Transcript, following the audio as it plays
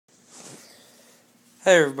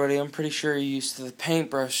Hey everybody, I'm pretty sure you're used to the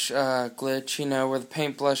paintbrush glitch, where the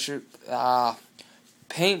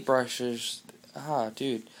paintbrushes,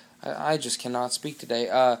 dude, I just cannot speak today,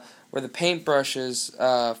 where the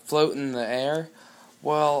paintbrushes float in the air.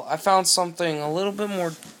 Well, I found something a little bit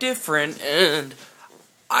more different, and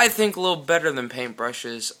I think a little better than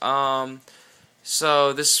paintbrushes.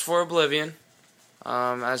 So this is for Oblivion,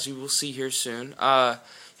 as you will see here soon. Here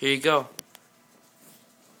you go.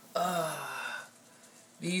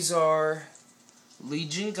 These are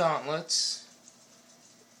Legion gauntlets,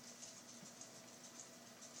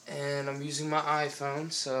 and I'm using my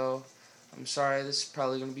iPhone, so I'm sorry this is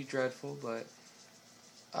probably going to be dreadful, but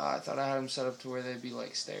I thought I had them set up to where they'd be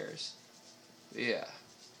like stairs. Yeah.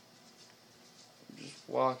 I'm just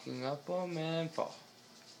walking up them and fall.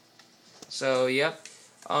 So, yep.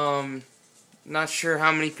 Not sure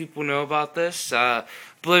how many people know about this.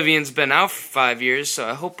 Oblivion's been out for 5 years, so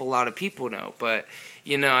I hope a lot of people know, but,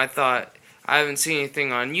 I thought I haven't seen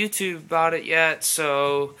anything on YouTube about it yet,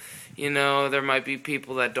 so, there might be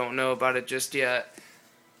people that don't know about it just yet.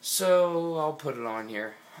 So, I'll put it on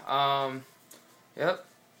here. Yep.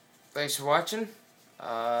 Thanks for watching.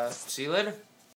 See you later.